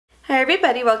Hi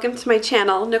everybody, welcome to my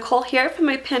channel. Nicole here from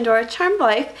my Pandora Charmed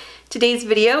Life. Today's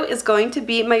video is going to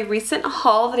be my recent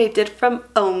haul that I did from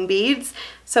OHM Beads.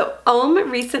 So OHM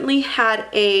recently had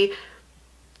a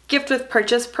gift with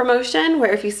purchase promotion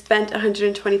where if you spent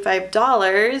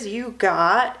 $125, you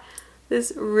got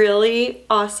this really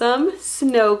awesome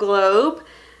snow globe.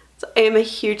 So I am a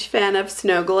huge fan of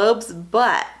snow globes,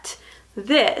 but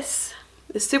this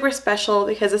is super special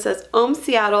because it says OHM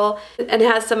Seattle and it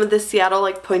has some of the Seattle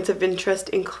like points of interest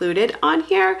included on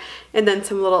here, and then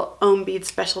some little OHM Beads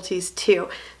specialties too.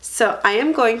 So I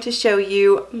am going to show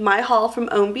you my haul from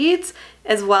OHM Beads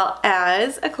as well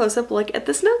as a close-up look at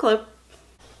the snow globe.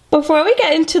 Before we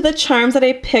get into the charms that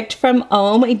I picked from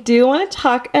OHM, I do want to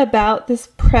talk about this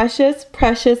precious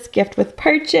gift with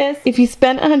purchase. If you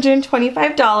spent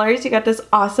 $125, you got this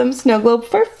awesome snow globe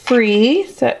for free.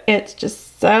 So it's just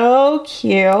so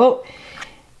cute.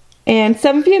 And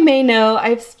some of you may know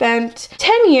I've spent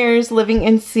 10 years living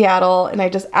in Seattle and I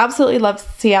just absolutely love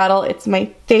Seattle. It's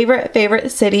my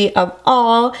favorite city of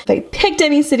all. If I picked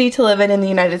any city to live in the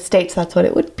United States, that's what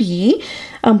it would be.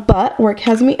 But work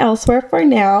has me elsewhere for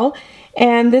now.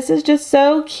 And this is just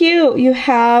so cute. You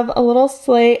have a little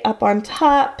sleigh up on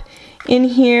top. In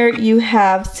here you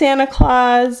have Santa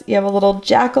Claus, you have a little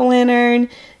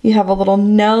jack-o'-lantern, you have a little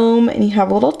gnome, and you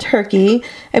have a little turkey.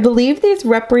 I believe these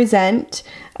represent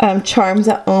charms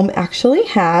that OHM actually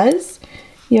has.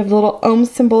 You have a little OHM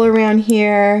symbol around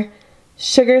here,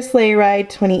 Sugar Sleigh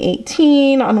Ride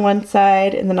 2018 on one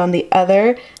side, and then on the other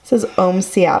it says OHM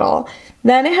Seattle.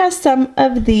 Then it has some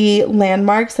of the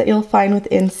landmarks that you'll find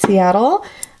within Seattle.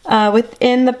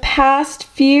 Within the past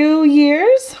few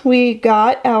years, we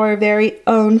got our very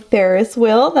own Ferris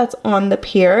wheel that's on the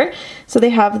pier. So they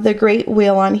have the Great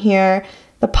Wheel on here,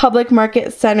 the Public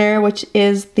Market Center, which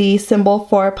is the symbol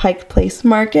for Pike Place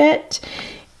Market.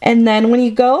 And then when you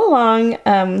go along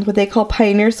what they call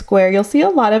Pioneer Square, you'll see a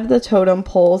lot of the totem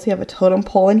poles. You have a totem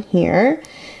pole in here.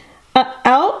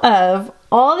 Out of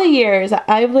all the years that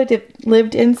I've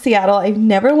lived in Seattle, I've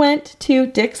never went to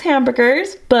Dick's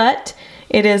Hamburgers, but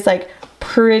it is like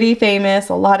pretty famous.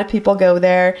 A lot of people go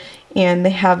there and they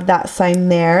have that sign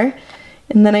there.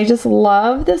 And then I just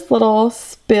love this little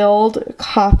spilled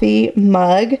coffee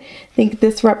mug. I think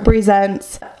this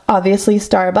represents obviously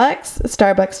Starbucks.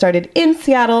 Starbucks started in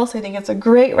Seattle, so I think it's a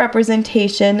great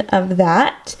representation of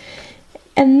that.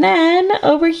 And then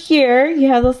over here you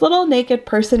have this little naked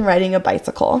person riding a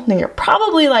bicycle. Now you're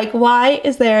probably like, why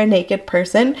is there a naked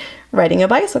person riding a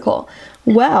bicycle?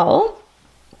 Well,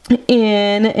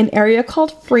 in an area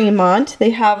called Fremont,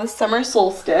 they have a summer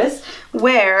solstice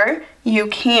where you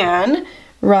can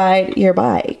ride your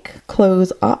bike.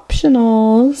 Clothes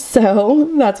optional. So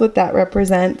that's what that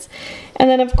represents. And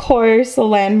then of course the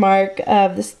landmark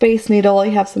of the Space Needle.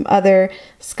 You have some other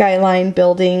skyline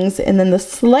buildings, and then the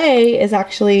sleigh is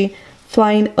actually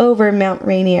flying over Mount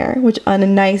Rainier, which on a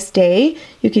nice day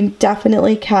you can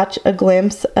definitely catch a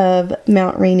glimpse of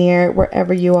Mount Rainier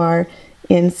wherever you are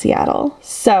in Seattle.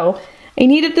 So I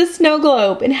needed this snow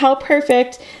globe, and how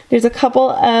perfect. There's a couple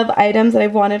of items that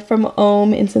I've wanted from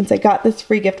OHM, and since I got this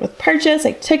free gift with purchase,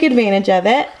 I took advantage of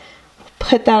it.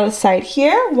 Put that aside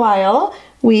here while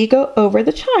we go over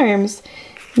the charms.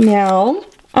 Now,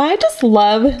 I just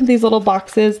love these little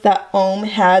boxes that OHM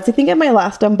has. I think in my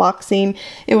last unboxing,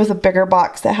 it was a bigger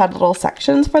box that had little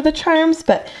sections for the charms,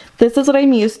 but this is what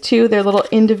I'm used to. They're little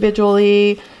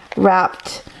individually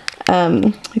wrapped.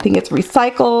 I think it's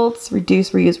recycled, reduce,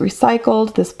 reuse,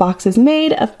 recycled. This box is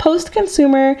made of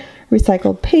post-consumer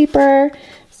recycled paper.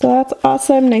 So that's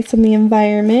awesome, nice on the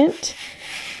environment.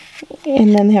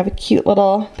 And then they have a cute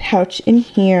little pouch in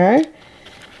here.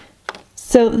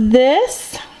 So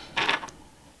this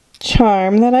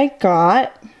charm that I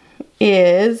got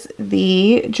is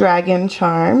the dragon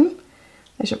charm.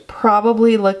 I should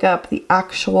probably look up the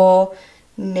actual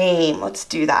name. Let's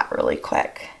do that really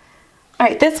quick. All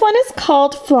right, this one is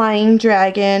called Flying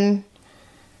Dragon.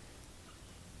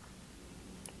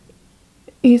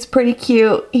 He's pretty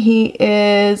cute. He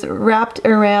is wrapped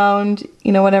around,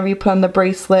 you know, whatever you put on the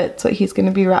bracelet, so he's going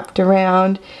to be wrapped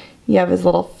around. You have his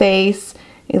little face.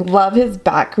 I love his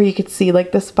back where you could see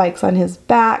like the spikes on his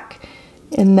back.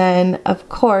 And then, of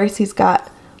course, he's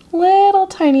got little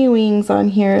tiny wings on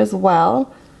here as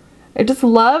well. I just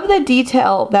love the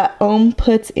detail that OHM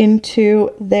puts into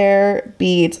their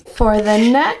beads. For the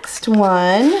next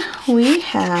one, we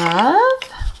have,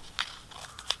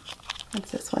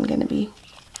 what's this one gonna be?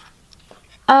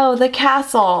 Oh, the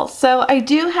castle. So I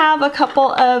do have a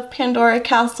couple of Pandora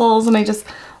castles, and I just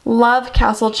love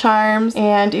castle charms,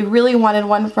 and I really wanted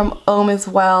one from OHM as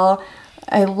well.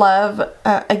 I love,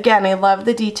 again, I love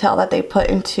the detail that they put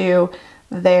into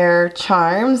their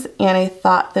charms, and I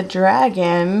thought the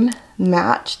dragon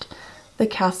matched the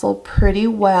castle pretty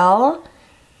well.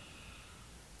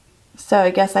 So I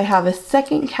guess I have a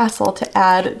second castle to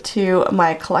add to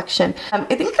my collection. I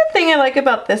think the thing I like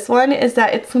about this one is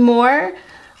that it's more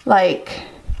like,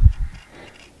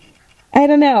 I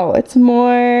don't know, it's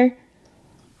more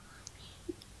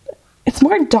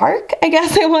dark, I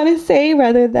guess I want to say,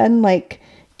 rather than like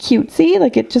cutesy.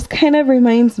 Like it just kind of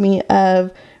reminds me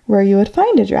of where you would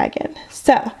find a dragon.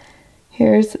 So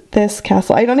here's this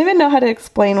castle. I don't even know how to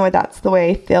explain why that's the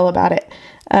way I feel about it.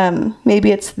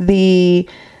 Maybe it's the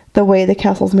way the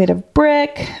castle's made of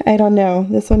brick. I don't know.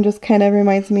 This one just kind of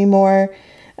reminds me more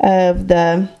of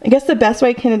I guess the best way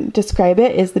I can describe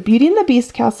it is the Beauty and the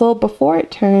Beast castle before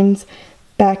it turns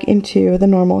back into the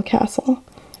normal castle.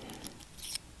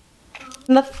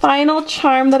 And the final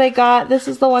charm that I got, this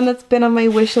is the one that's been on my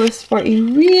wish list for a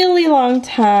really long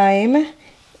time.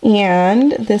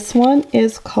 And this one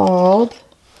is called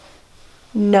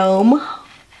Gnome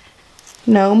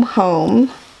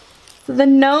Home. The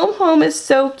gnome home is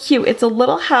so cute. It's a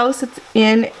little house. It's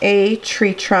in a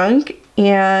tree trunk,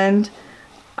 and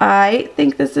I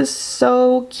think this is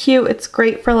so cute. It's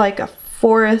great for like a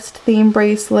forest theme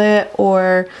bracelet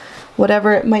or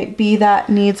whatever it might be that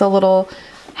needs a little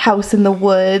house in the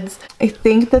woods. I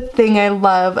think the thing I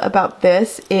love about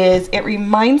this is it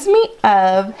reminds me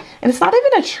of, and it's not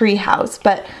even a tree house,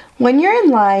 but when you're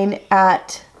in line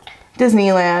at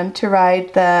Disneyland to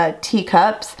ride the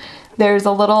teacups, there's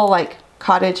a little like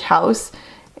cottage house,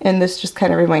 and this just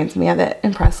kind of reminds me of it,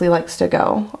 and Presley likes to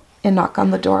go and knock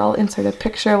on the door. I'll insert a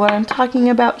picture of what I'm talking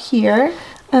about here.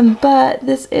 But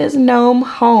this is Gnome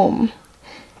Home.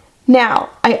 Now,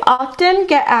 I often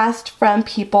get asked from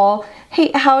people,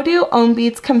 hey, how do OHM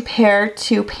beads compare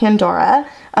to Pandora?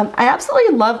 I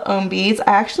absolutely love OHM beads.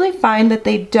 I actually find that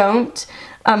they don't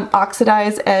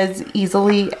oxidize as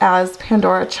easily as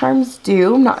Pandora charms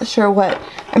do. I'm not sure why.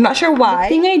 The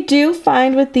thing I do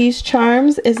find with these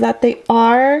charms is that they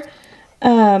are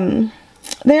a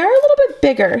little bit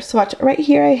bigger. So watch, right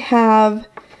here I have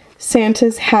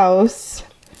Santa's house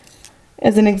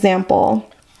as an example.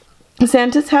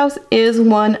 Santa's house is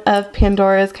one of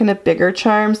Pandora's kind of bigger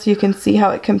charms, so you can see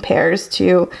how it compares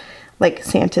to like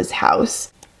Santa's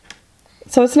house.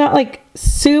 So it's not like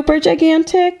super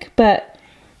gigantic, but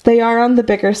they are on the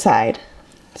bigger side.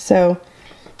 So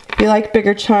if you like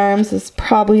bigger charms, this is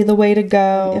probably the way to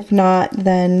go. If not,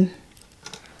 then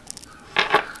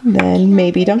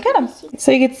maybe don't get them.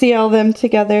 So you can see all of them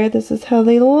together. This is how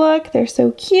they look. They're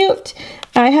so cute.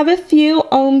 I have a few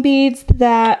OHM beads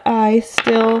that I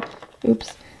still,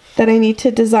 that I need to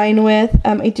design with.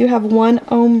 I do have one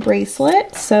OHM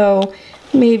bracelet, so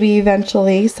maybe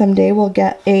eventually someday we'll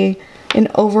get an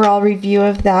overall review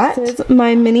of that. This is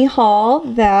my mini haul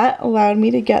that allowed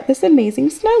me to get this amazing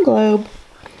snow globe.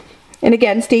 And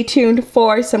again, stay tuned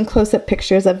for some close-up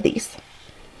pictures of these.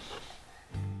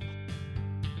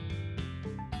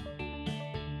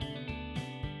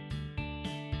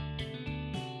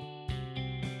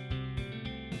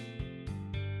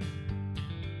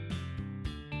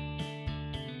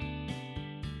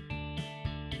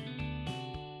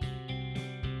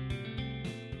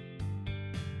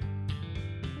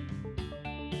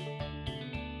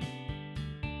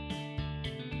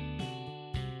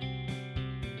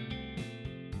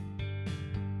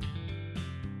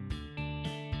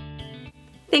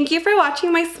 Thank you for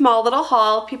watching my small little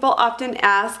haul. People often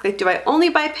ask, like, do I only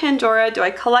buy Pandora? Do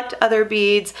I collect other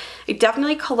beads? I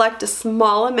definitely collect a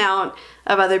small amount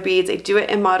of other beads. I do it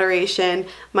in moderation.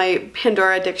 My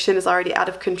Pandora addiction is already out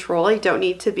of control. I don't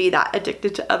need to be that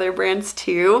addicted to other brands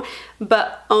too.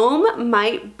 But OHM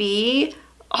might be,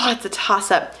 it's a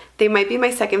toss-up. They might be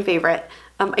my second favorite.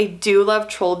 I do love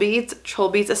troll beads. Troll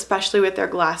beads, especially with their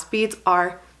glass beads,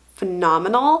 are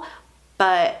phenomenal.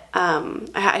 But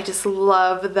I just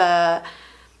love the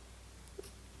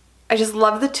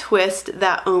twist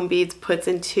that OHM Beads puts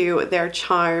into their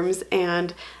charms.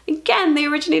 And again, they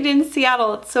originated in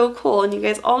Seattle. It's so cool, and you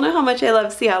guys all know how much I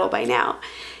love Seattle by now.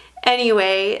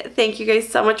 Anyway, thank you guys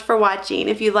so much for watching.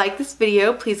 If you like this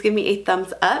video, please give me a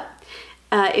thumbs up.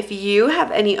 If you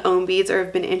have any OHM beads or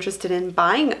have been interested in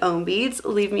buying OHM beads,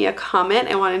 leave me a comment.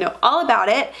 I want to know all about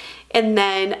it. And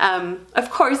then, of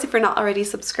course, if you're not already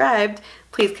subscribed,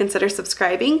 please consider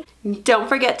subscribing. Don't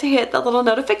forget to hit the little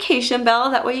notification bell.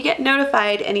 That way you get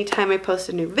notified anytime I post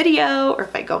a new video, or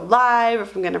if I go live, or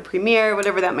if I'm going to premiere,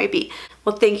 whatever that might be.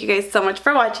 Well, thank you guys so much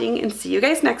for watching, and see you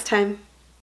guys next time.